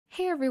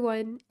Hey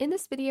everyone! In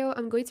this video,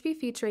 I'm going to be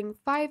featuring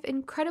 5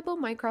 incredible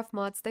Minecraft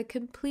mods that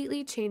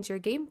completely change your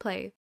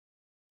gameplay.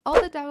 All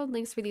the download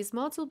links for these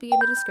mods will be in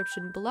the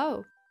description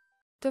below.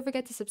 Don't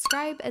forget to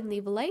subscribe and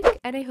leave a like,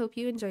 and I hope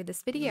you enjoyed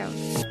this video.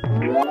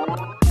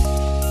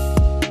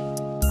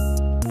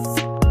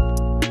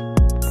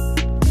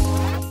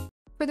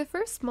 For the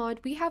first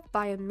mod, we have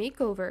Biome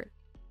Makeover.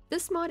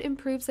 This mod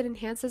improves and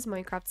enhances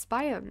Minecraft's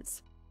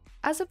biomes.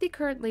 As of the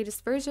current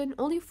latest version,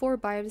 only 4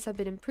 biomes have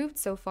been improved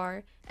so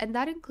far, and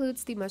that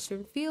includes the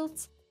mushroom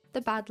fields,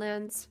 the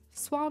badlands,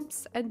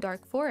 swamps, and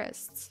dark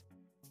forests.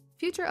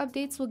 Future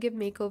updates will give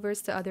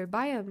makeovers to other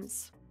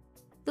biomes.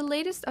 The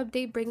latest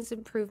update brings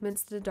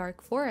improvements to the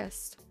dark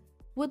forest.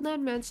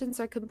 Woodland mansions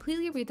are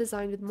completely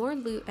redesigned with more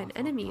loot and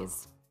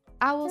enemies.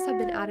 Owls have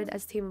been added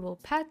as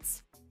tameable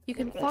pets. You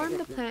can farm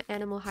the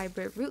plant-animal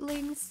hybrid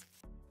rootlings,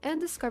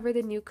 and discover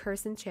the new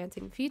curse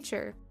enchanting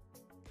feature.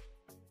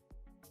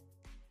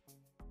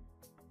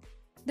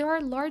 There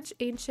are large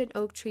ancient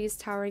oak trees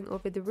towering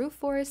over the roof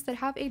forest that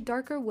have a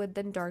darker wood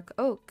than dark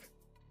oak.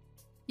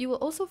 You will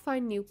also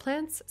find new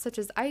plants such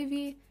as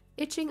ivy,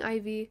 itching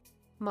ivy,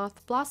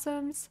 moth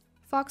blossoms,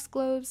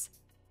 foxgloves,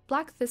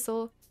 black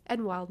thistle,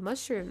 and wild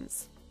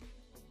mushrooms.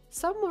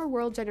 Some more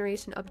world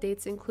generation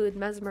updates include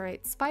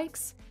mesmerite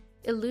spikes,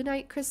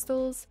 illunite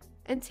crystals,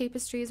 and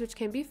tapestries which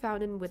can be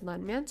found in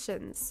woodland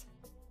mansions.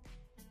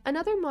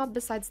 Another mob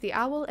besides the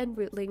owl and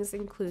rootlings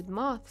include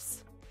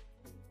moths.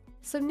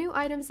 Some new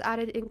items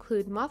added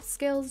include moth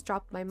scales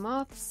dropped by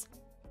moths,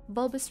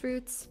 bulbous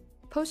roots,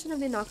 potion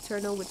of the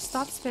nocturnal which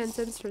stops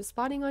phantoms from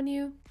spawning on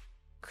you,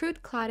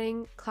 crude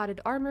cladding,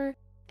 clouded armor,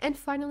 and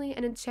finally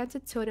an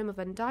enchanted totem of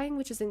undying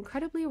which is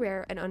incredibly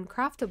rare and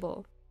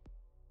uncraftable.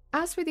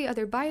 As for the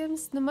other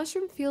biomes, the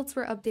mushroom fields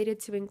were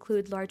updated to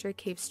include larger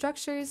cave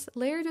structures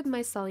layered with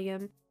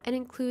mycelium and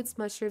includes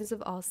mushrooms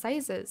of all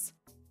sizes.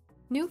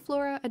 New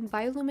flora and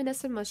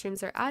bioluminescent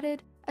mushrooms are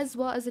added, as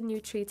well as a new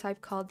tree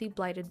type called the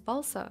blighted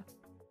balsa.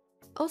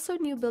 Also,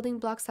 new building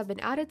blocks have been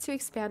added to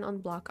expand on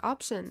block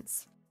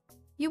options.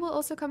 You will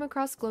also come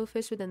across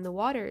glowfish within the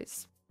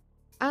waters.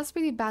 As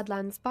for the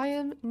Badlands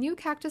biome, new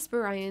cactus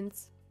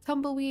variants,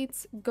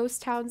 tumbleweeds,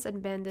 ghost towns,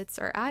 and bandits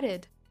are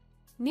added.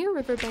 Near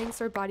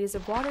riverbanks or bodies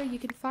of water, you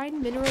can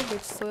find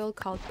mineral-rich soil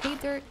called pay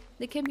dirt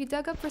that can be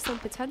dug up for some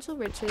potential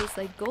riches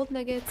like gold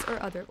nuggets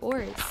or other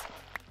ores.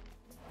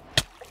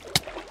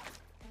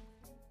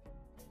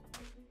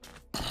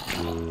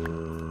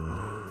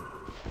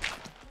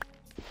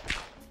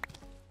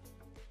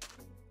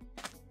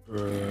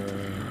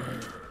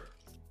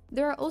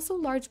 There are also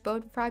large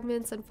bone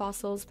fragments and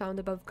fossils found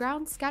above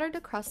ground scattered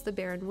across the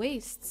barren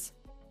wastes.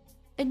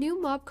 A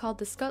new mob called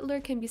the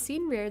scuttler can be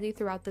seen rarely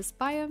throughout this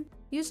biome,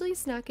 usually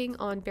snacking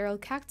on barrel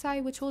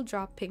cacti which will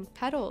drop pink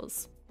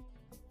petals.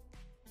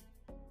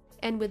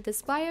 And with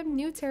this biome,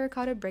 new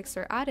terracotta bricks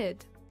are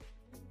added.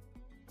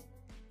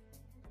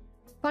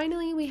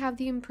 Finally, we have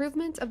the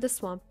improvement of the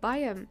swamp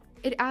biome.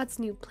 It adds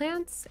new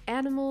plants,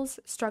 animals,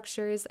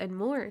 structures, and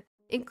more,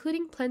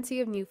 including plenty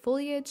of new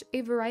foliage,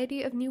 a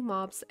variety of new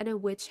mobs, and a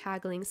witch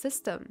haggling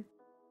system.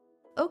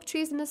 Oak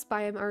trees in this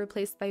biome are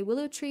replaced by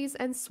willow trees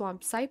and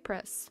swamp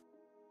cypress.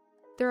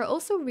 There are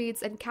also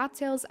reeds and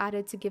cattails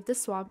added to give the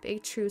swamp a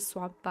true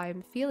swamp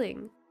biome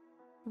feeling.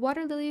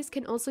 Water lilies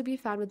can also be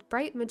found with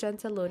bright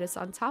magenta lotus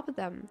on top of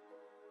them.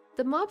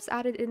 The mobs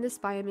added in this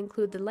biome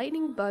include the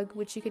lightning bug,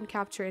 which you can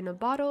capture in a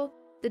bottle,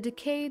 the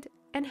decayed,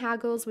 and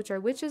haggles, which are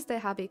witches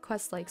that have a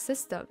quest-like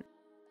system.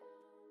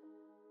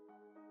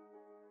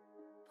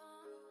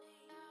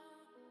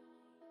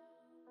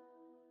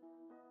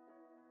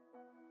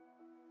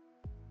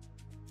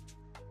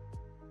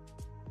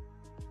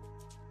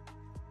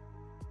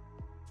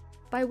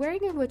 By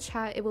wearing a witch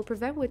hat, it will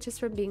prevent witches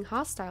from being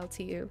hostile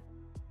to you.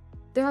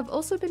 There have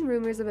also been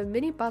rumors of a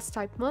mini boss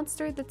type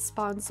monster that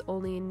spawns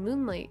only in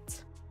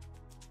moonlight.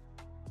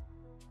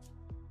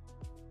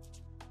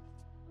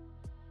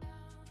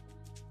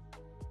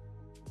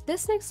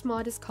 This next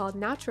mod is called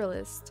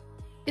Naturalist.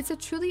 It's a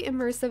truly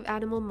immersive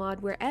animal mod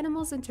where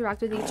animals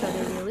interact with each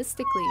other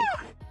realistically.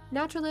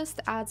 Naturalist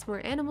adds more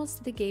animals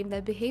to the game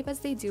that behave as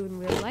they do in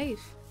real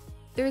life.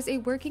 There is a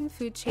working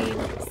food chain,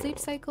 sleep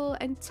cycle,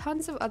 and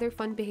tons of other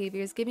fun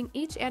behaviors, giving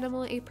each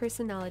animal a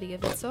personality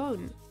of its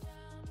own.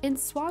 In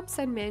swamps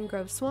and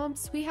mangrove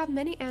swamps, we have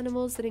many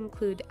animals that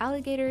include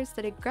alligators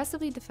that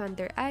aggressively defend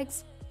their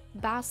eggs,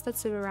 bass that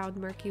swim around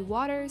murky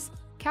waters,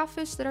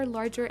 catfish that are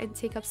larger and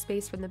take up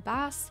space from the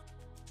bass,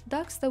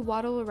 ducks that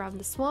waddle around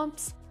the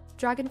swamps,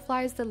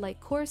 dragonflies that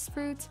like coarse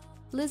fruit,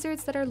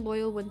 lizards that are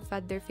loyal when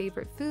fed their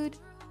favorite food,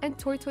 and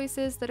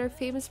tortoises that are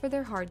famous for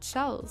their hard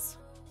shells.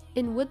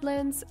 In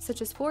woodlands,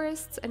 such as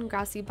forests and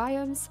grassy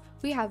biomes,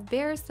 we have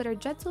bears that are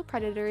gentle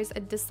predators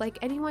and dislike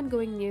anyone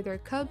going near their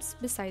cubs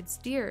besides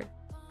deer,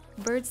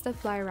 birds that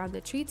fly around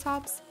the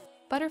treetops,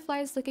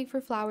 butterflies looking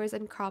for flowers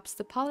and crops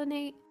to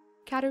pollinate,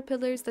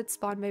 caterpillars that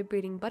spawn by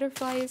breeding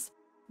butterflies,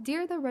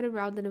 deer that run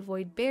around and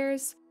avoid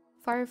bears,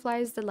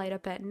 fireflies that light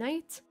up at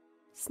night,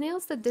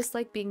 snails that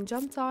dislike being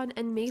jumped on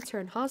and may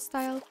turn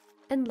hostile,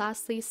 and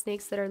lastly,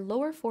 snakes that are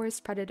lower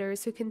forest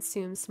predators who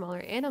consume smaller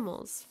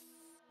animals.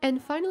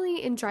 And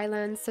finally, in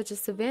drylands such as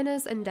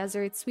savannas and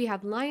deserts, we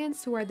have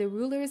lions who are the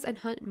rulers and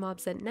hunt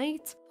mobs at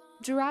night,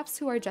 giraffes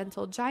who are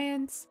gentle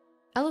giants,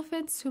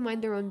 elephants who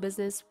mind their own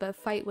business but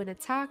fight when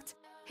attacked,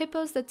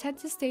 hippos that tend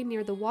to stay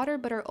near the water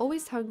but are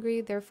always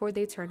hungry, therefore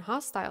they turn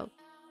hostile,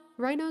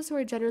 rhinos who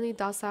are generally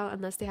docile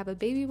unless they have a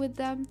baby with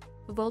them,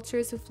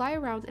 vultures who fly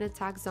around and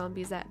attack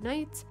zombies at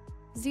night,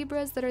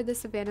 zebras that are the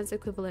savanna's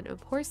equivalent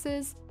of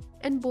horses,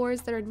 and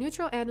boars that are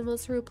neutral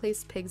animals who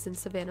replace pigs in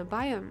savanna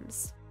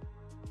biomes.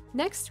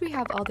 Next, we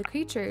have all the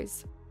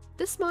creatures.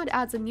 This mod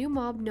adds a new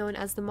mob known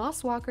as the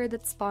moss walker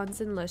that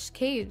spawns in lush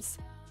caves.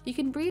 You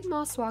can breed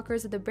moss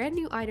walkers with a brand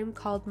new item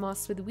called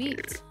moss with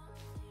wheat.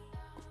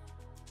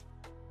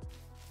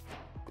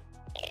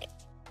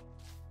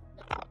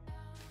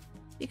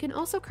 You can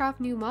also craft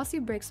new mossy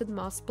bricks with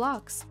moss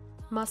blocks.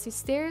 Mossy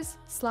stairs,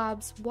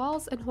 slabs,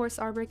 walls, and horse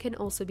armor can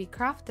also be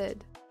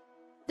crafted.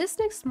 This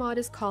next mod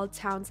is called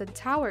Towns and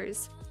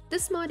Towers.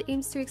 This mod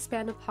aims to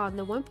expand upon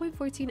the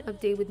 1.14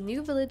 update with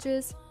new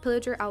villages,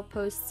 pillager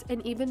outposts,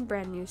 and even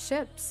brand new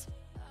ships.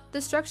 The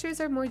structures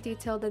are more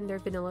detailed than their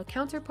vanilla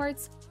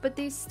counterparts, but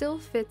they still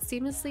fit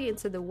seamlessly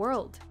into the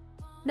world.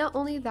 Not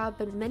only that,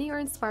 but many are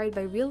inspired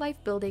by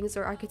real-life buildings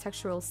or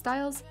architectural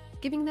styles,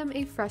 giving them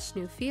a fresh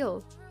new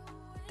feel.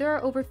 There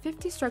are over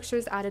 50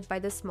 structures added by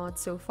this mod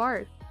so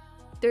far.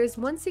 There is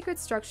one secret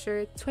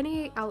structure,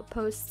 28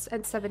 outposts,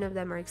 and 7 of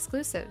them are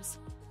exclusives,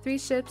 3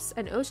 ships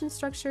and ocean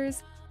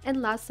structures,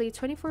 and lastly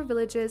 24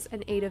 villages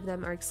and 8 of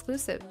them are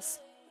exclusives.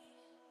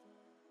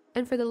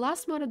 And for the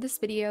last mod of this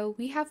video,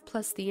 we have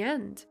Plus the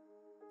End.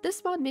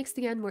 This mod makes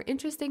the end more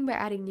interesting by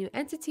adding new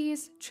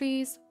entities,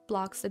 trees,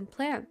 blocks, and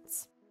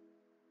plants.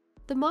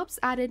 The mobs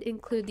added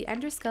include the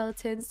ender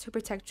skeletons to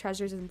protect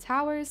treasures and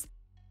towers,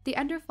 the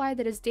enderfly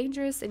that is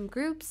dangerous in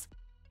groups,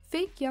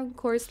 fake young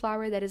chorus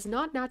flower that is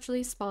not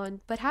naturally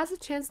spawned but has a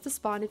chance to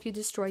spawn if you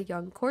destroy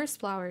young chorus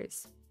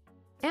flowers,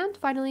 and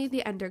finally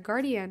the ender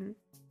guardian.